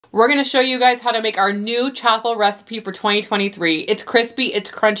We're going to show you guys how to make our new chaffle recipe for 2023. It's crispy, it's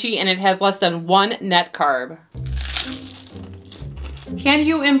crunchy, and it has less than 1 net carb. Can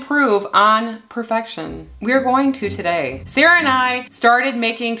you improve on perfection? We're going to today. Sarah and I started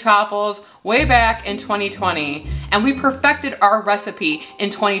making chaffles way back in 2020, and we perfected our recipe in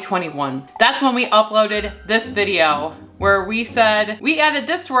 2021. That's when we uploaded this video where we said we added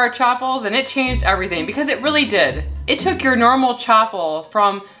this to our chaffles and it changed everything, because it really did. It took your normal chaffle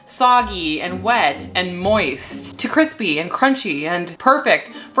from soggy and wet and moist to crispy and crunchy and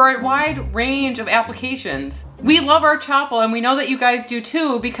perfect for a wide range of applications. We love our chaffle, and we know that you guys do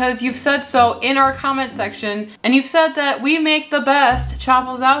too, because you've said so in our comment section, and you've said that we make the best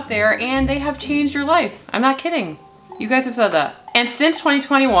chaffles out there and they have changed your life. I'm not kidding. You guys have said that. And since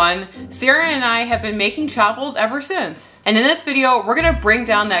 2021, Sarah and I have been making chaffles ever since. And in this video, we're gonna bring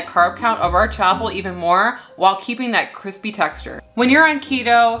down that carb count of our chaffle even more while keeping that crispy texture. When you're on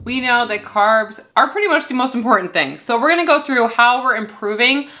keto, we know that carbs are pretty much the most important thing. So we're gonna go through how we're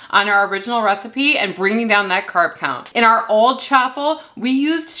improving on our original recipe and bringing down that carb count. In our old chaffle, we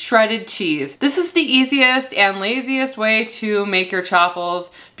used shredded cheese. This is the easiest and laziest way to make your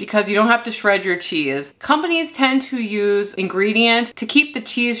chaffles because you don't have to shred your cheese. Companies tend to use ingredients to keep the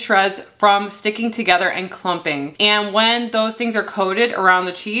cheese shreds from sticking together and clumping. And when those things are coated around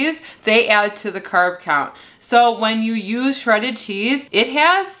the cheese, they add to the carb count. So when you use shredded cheese, it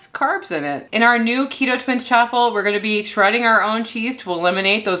has carbs in it. In our new Keto Twins chaffle, we're gonna be shredding our own cheese to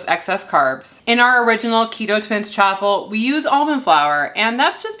eliminate those excess carbs. In our original Keto Twins chaffle, we use almond flour, and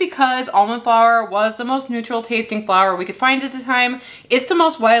that's just because almond flour was the most neutral tasting flour we could find at the time. It's the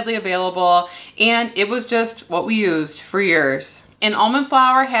most widely available, and it was just what we used for years. And almond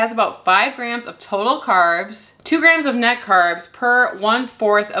flour has about 5 grams of total carbs, 2 grams of net carbs per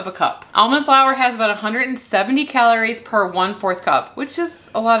 1/4 of a cup. Almond flour has about 170 calories per 1/4 cup, which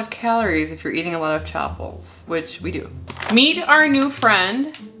is a lot of calories if you're eating a lot of chaffles, which we do. Meet our new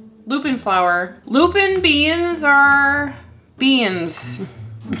friend, lupin flour. Lupin beans are beans.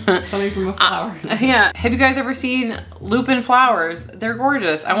 Coming from a flower. Yeah. Have you guys ever seen lupin flowers? They're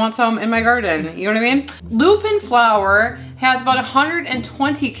gorgeous. I want some in my garden. You know what I mean? Lupin flour has about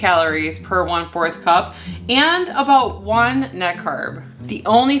 120 calories per 1/4 cup and about 1 net carb. The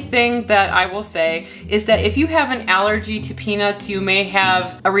only thing that I will say is that if you have an allergy to peanuts, you may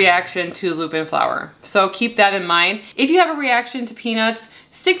have a reaction to lupin flour. So keep that in mind. If you have a reaction to peanuts,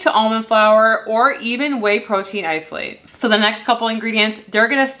 stick to almond flour or even whey protein isolate. So the next couple ingredients, they're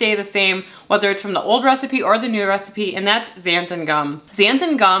gonna stay the same, whether it's from the old recipe or the new recipe, and that's xanthan gum.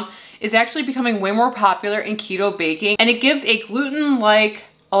 Xanthan gum is actually becoming way more popular in keto baking, and it gives a gluten-like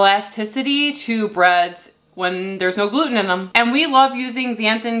elasticity to breads when there's no gluten in them. And we love using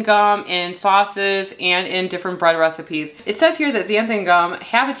xanthan gum in sauces and in different bread recipes. It says here that xanthan gum,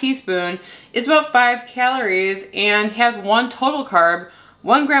 half a teaspoon, is about 5 calories and has 1 total carb,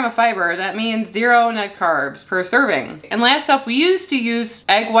 1 gram of fiber. That means 0 net carbs per serving. And last up, we used to use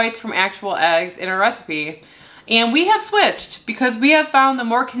egg whites from actual eggs in our recipe. And we have switched because we have found the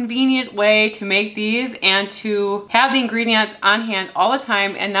more convenient way to make these and to have the ingredients on hand all the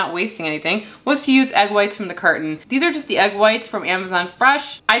time and not wasting anything was to use egg whites from the carton. These are just the egg whites from Amazon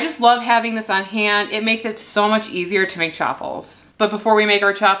Fresh. I just love having this on hand. It makes it so much easier to make chaffles. But before we make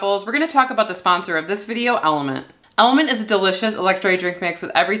our chaffles, we're gonna talk about the sponsor of this video, Element. Element is a delicious electrolyte drink mix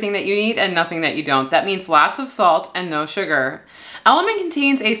with everything that you need and nothing that you don't. That means lots of salt and no sugar. Element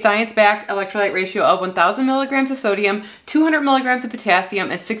contains a science-backed electrolyte ratio of 1,000 milligrams of sodium, 200 milligrams of potassium,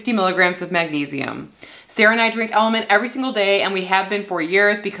 and 60 milligrams of magnesium. Sarah and I drink Element every single day, and we have been for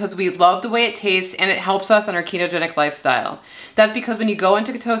years because we love the way it tastes and it helps us on our ketogenic lifestyle. That's because when you go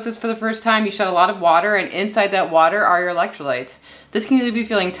into ketosis for the first time, you shed a lot of water, and inside that water are your electrolytes. This can leave you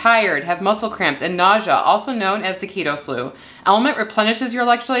feeling tired, have muscle cramps, and nausea, also known as the keto flu. Element replenishes your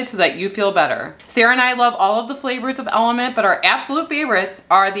electrolytes so that you feel better. Sarah and I love all of the flavors of Element, but our absolute favorites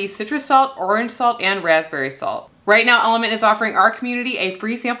are the citrus salt, orange salt, and raspberry salt. Right now, Element is offering our community a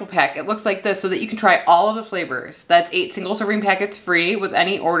free sample pack. It looks like this so that you can try all of the flavors. That's 8 single serving packets free with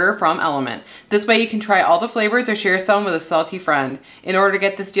any order from Element. This way you can try all the flavors or share some with a salty friend. In order to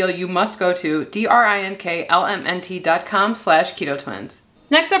get this deal, you must go to drinklmnt.com/ketotwins.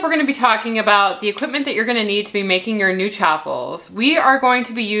 Next up, we're gonna be talking about the equipment that you're gonna need to be making your new chaffles. We are going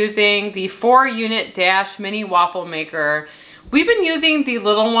to be using the 4-unit Dash mini waffle maker. We've been using the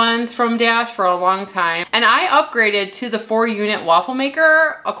little ones from Dash for a long time, and I upgraded to the 4-unit waffle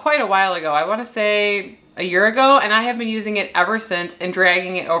maker quite a while ago. I wanna say a year ago, and I have been using it ever since and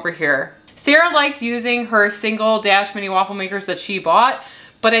dragging it over here. Sarah liked using her single Dash mini waffle makers that she bought,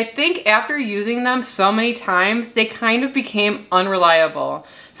 but I think after using them so many times, they kind of became unreliable.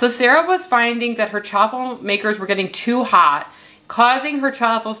 So Sarah was finding that her chaffle makers were getting too hot, causing her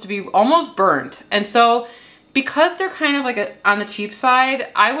chaffles to be almost burnt. And so because they're kind of like on the cheap side,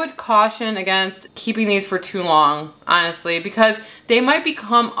 I would caution against keeping these for too long, honestly, because they might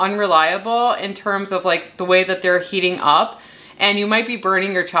become unreliable in terms of like the way that they're heating up, and you might be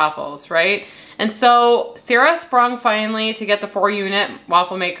burning your chaffles, right? And so Sarah sprung finally to get the 4-unit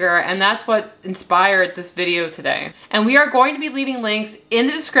waffle maker, and that's what inspired this video today. And we are going to be leaving links in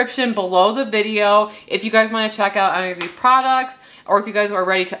the description below the video if you guys want to check out any of these products, or if you guys are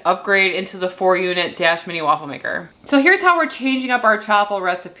ready to upgrade into the 4-unit Dash Mini waffle maker. So here's how we're changing up our chaffle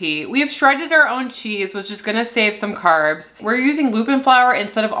recipe. We have shredded our own cheese, which is gonna save some carbs. We're using lupin flour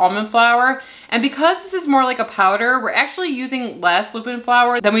instead of almond flour. And because this is more like a powder, we're actually using less lupin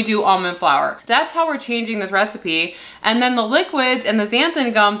flour than we do almond flour. That's how we're changing this recipe. And then the liquids and the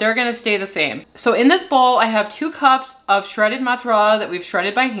xanthan gum, they're gonna stay the same. So in this bowl, I have 2 cups of shredded mozzarella that we've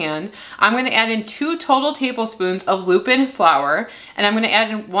shredded by hand. I'm gonna add in 2 total tablespoons of lupin flour, and I'm gonna add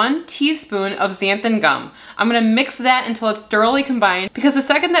in 1 teaspoon of xanthan gum. I'm gonna mix that until it's thoroughly combined, because the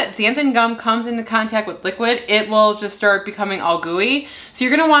second that xanthan gum comes into contact with liquid, it will just start becoming all gooey. So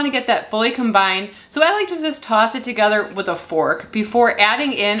you're gonna wanna get that fully combined. So I like to just toss it together with a fork before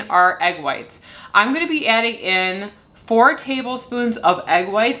adding in our egg whites. I'm gonna be adding in 4 tablespoons of egg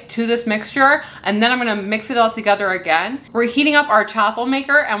whites to this mixture, and then I'm gonna mix it all together again. We're heating up our chaffle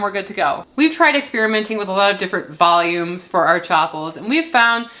maker and we're good to go. We've tried experimenting with a lot of different volumes for our chaffles, and we've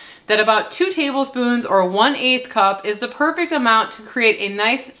found that about 2 tablespoons or 1/8 cup is the perfect amount to create a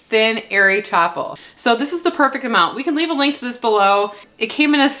nice, thin, airy chaffle. So this is the perfect amount. We can leave a link to this below. It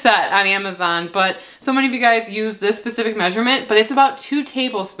came in a set on Amazon, but so many of you guys use this specific measurement, but it's about 2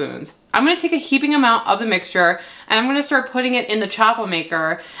 tablespoons. I'm gonna take a heaping amount of the mixture and I'm gonna start putting it in the chaffle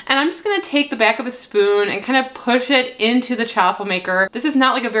maker, and I'm just gonna take the back of a spoon and kind of push it into the chaffle maker. This is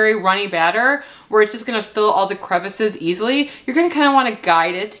not like a very runny batter where it's just gonna fill all the crevices easily. You're gonna kind of wanna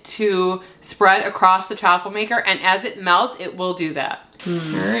guide it to spread across the chaffle maker, and as it melts, it will do that.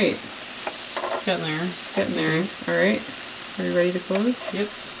 All right, getting there, getting there. All right, are you ready to close? Yep.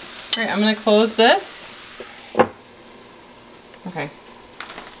 All right, I'm gonna close this. Okay.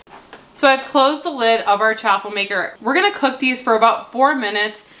 So I've closed the lid of our chaffle maker. We're gonna cook these for about 4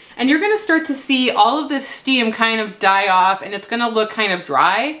 minutes, and you're gonna start to see all of this steam kind of die off, and it's gonna look kind of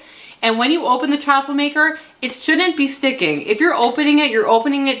dry. And when you open the chaffle maker, it shouldn't be sticking. If you're opening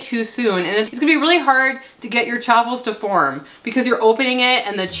it too soon, and it's gonna be really hard to get your chaffles to form because you're opening it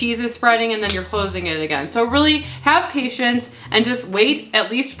and the cheese is spreading and then you're closing it again. So really have patience and just wait at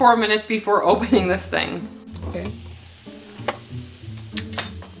least 4 minutes before opening this thing. Okay.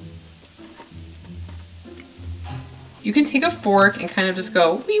 You can take a fork and kind of just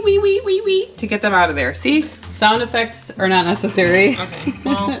go wee, wee, wee, wee, wee to get them out of there. See? Sound effects are not necessary. Okay,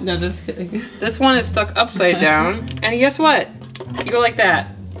 well, no, just kidding. This one is stuck upside down. And guess what? You go like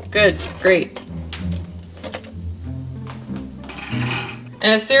that. Good, great. And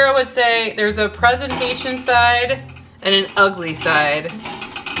as Sarah would say, there's a presentation side and an ugly side.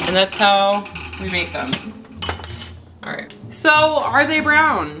 And that's how we make them. All right. So, are they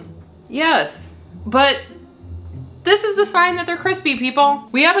brown? Yes, but this is a sign that they're crispy, people.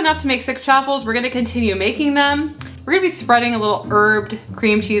 We have enough to make 6 chaffles. We're gonna continue making them. We're gonna be spreading a little herbed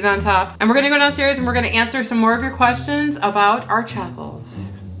cream cheese on top. And we're gonna go downstairs and we're gonna answer some more of your questions about our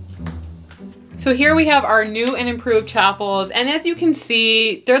chaffles. So here we have our new and improved chaffles. And as you can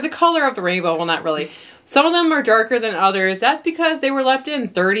see, they're the color of the rainbow. Well, not really. Some of them are darker than others. That's because they were left in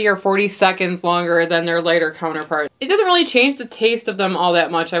 30 or 40 seconds longer than their lighter counterparts. It doesn't really change the taste of them all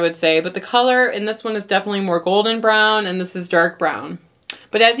that much, I would say, but the color in this one is definitely more golden brown and this is dark brown.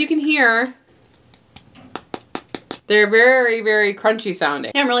 But as you can hear, they're very, very crunchy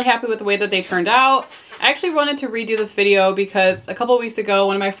sounding. I'm really happy with the way that they turned out. I actually wanted to redo this video because a couple weeks ago,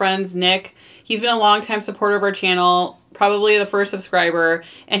 one of my friends, Nick, he's been a longtime supporter of our channel, probably the first subscriber,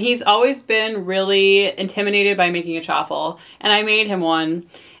 and he's always been really intimidated by making a chaffle, and I made him one,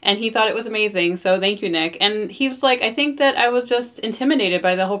 and he thought it was amazing, so thank you, Nick. And he was like, I think that I was just intimidated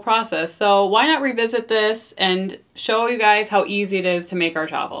by the whole process, so why not revisit this and show you guys how easy it is to make our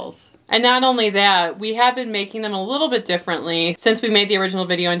chaffles. And not only that, we have been making them a little bit differently since we made the original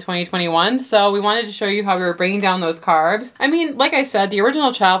video in 2021. So we wanted to show you how we were bringing down those carbs. I mean, like I said, the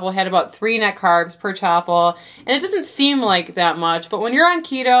original chaffle had about 3 net carbs per chaffle, and it doesn't seem like that much, but when you're on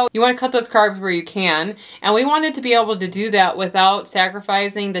keto, you want to cut those carbs where you can. And we wanted to be able to do that without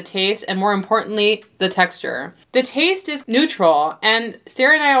sacrificing the taste and, more importantly, the texture. The taste is neutral, and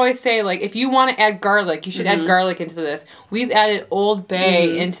Sarah and I always say, like, if you want to add garlic, you should add garlic into this. We've added Old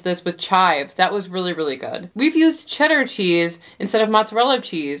Bay into this with chives. That was really, really good. We've used cheddar cheese instead of mozzarella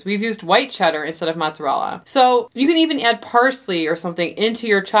cheese. We've used white cheddar instead of mozzarella. So you can even add parsley or something into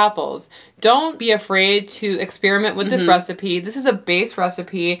your chaffles. Don't be afraid to experiment with this recipe. This is a base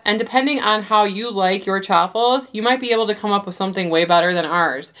recipe, and depending on how you like your chaffles, you might be able to come up with something way better than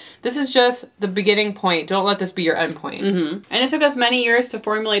ours. This is just the beginning point. Don't let this be your end point. And it took us many years to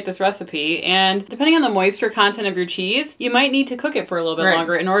formulate this recipe, and depending on the moisture content of your cheese, you might need to cook it for a little bit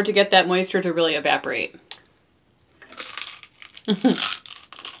longer in order to get that moisture to really evaporate.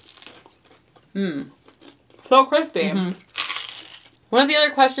 So crispy. One of the other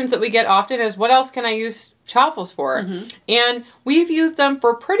questions that we get often is, what else can I use chaffles for? And we've used them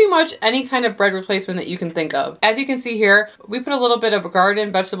for pretty much any kind of bread replacement that you can think of. As you can see here, we put a little bit of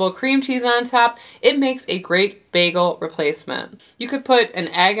garden vegetable cream cheese on top. It makes a great bagel replacement. You could put an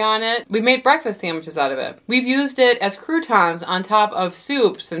egg on it. We made breakfast sandwiches out of it. We've used it as croutons on top of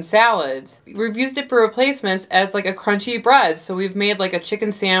soups and salads. We've used it for replacements as like a crunchy bread. So we've made like a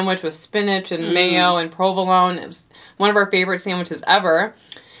chicken sandwich with spinach and mayo and provolone. It was one of our favorite sandwiches ever.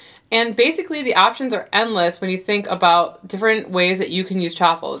 And basically the options are endless when you think about different ways that you can use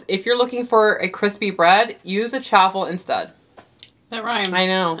chaffles. If you're looking for a crispy bread, use a chaffle instead. That rhymes. I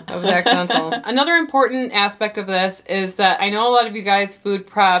know, that was accidental. Another important aspect of this is that I know a lot of you guys food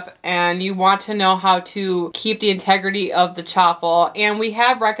prep and you want to know how to keep the integrity of the chaffle, and we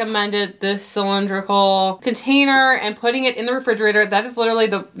have recommended this cylindrical container and putting it in the refrigerator. That is literally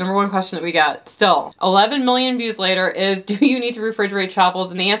the #1 question that we get still. 11 million views later is, do you need to refrigerate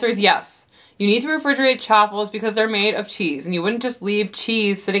chaffles? And the answer is yes. You need to refrigerate chaffles because they're made of cheese, and you wouldn't just leave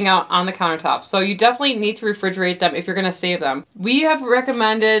cheese sitting out on the countertop. So you definitely need to refrigerate them if you're gonna save them. We have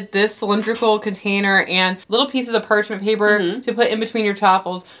recommended this cylindrical container and little pieces of parchment paper to put in between your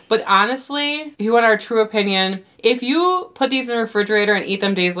chaffles. But honestly, if you want our true opinion, if you put these in the refrigerator and eat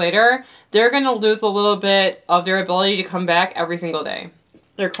them days later, they're gonna lose a little bit of their ability to come back every single day.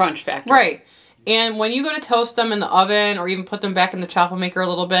 Their crunch factor. Right. And when you go to toast them in the oven or even put them back in the chaffle maker a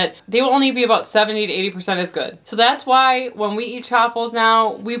little bit, they will only be about 70 to 80% as good. So that's why when we eat chaffles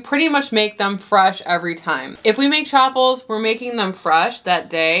now, we pretty much make them fresh every time. If we make chaffles, we're making them fresh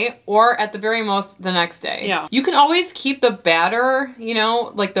that day or at the very most the next day. Yeah. You can always keep the batter, you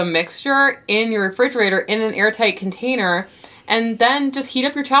know, like the mixture in your refrigerator in an airtight container, and then just heat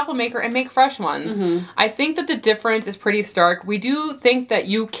up your chaffle maker and make fresh ones. I think that the difference is pretty stark. We do think that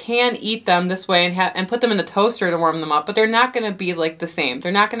you can eat them this way and put them in the toaster to warm them up, but they're not gonna be like the same.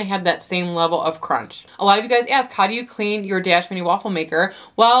 They're not gonna have that same level of crunch. A lot of you guys ask, how do you clean your Dash Mini waffle maker?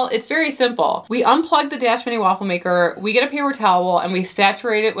 Well, it's very simple. We unplug the Dash Mini waffle maker, we get a paper towel, and we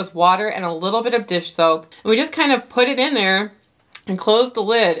saturate it with water and a little bit of dish soap. And we just kind of put it in there and close the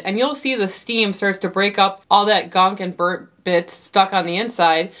lid, and you'll see the steam starts to break up all that gunk and burnt bits stuck on the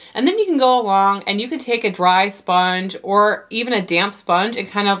inside. And then you can go along and you can take a dry sponge or even a damp sponge and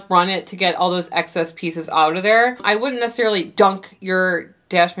kind of run it to get all those excess pieces out of there. I wouldn't necessarily dunk your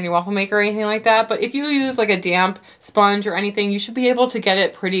Dash Mini waffle maker or anything like that, but if you use like a damp sponge or anything, you should be able to get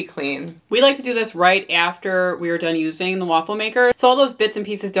it pretty clean. We like to do this right after we are done using the waffle maker, so all those bits and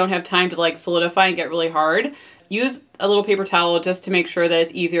pieces don't have time to like solidify and get really hard. Use a little paper towel just to make sure that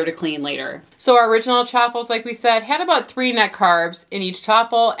it's easier to clean later. So our original chaffles, like we said, had about 3 net carbs in each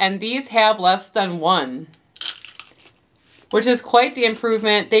chaffle, and these have less than 1. Which is quite the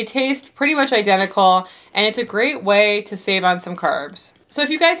improvement. They taste pretty much identical, and it's a great way to save on some carbs. So if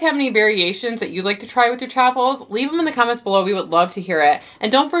you guys have any variations that you'd like to try with your chaffles, leave them in the comments below. We would love to hear it.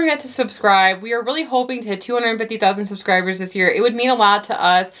 And don't forget to subscribe. We are really hoping to hit 250,000 subscribers this year. It would mean a lot to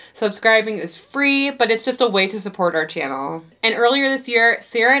us. Subscribing is free, but it's just a way to support our channel. And earlier this year,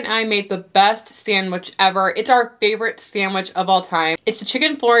 Sarah and I made the best sandwich ever. It's our favorite sandwich of all time. It's the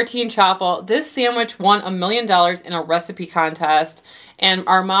chicken Florentine chaffle. This sandwich won $1 million in a recipe contest, and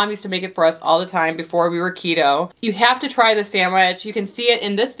our mom used to make it for us all the time before we were keto. You have to try the sandwich. You can see it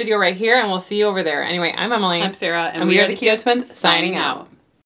in this video right here, and we'll see you over there. Anyway, I'm Emily. I'm Sarah, and we are the Keto Twins signing out.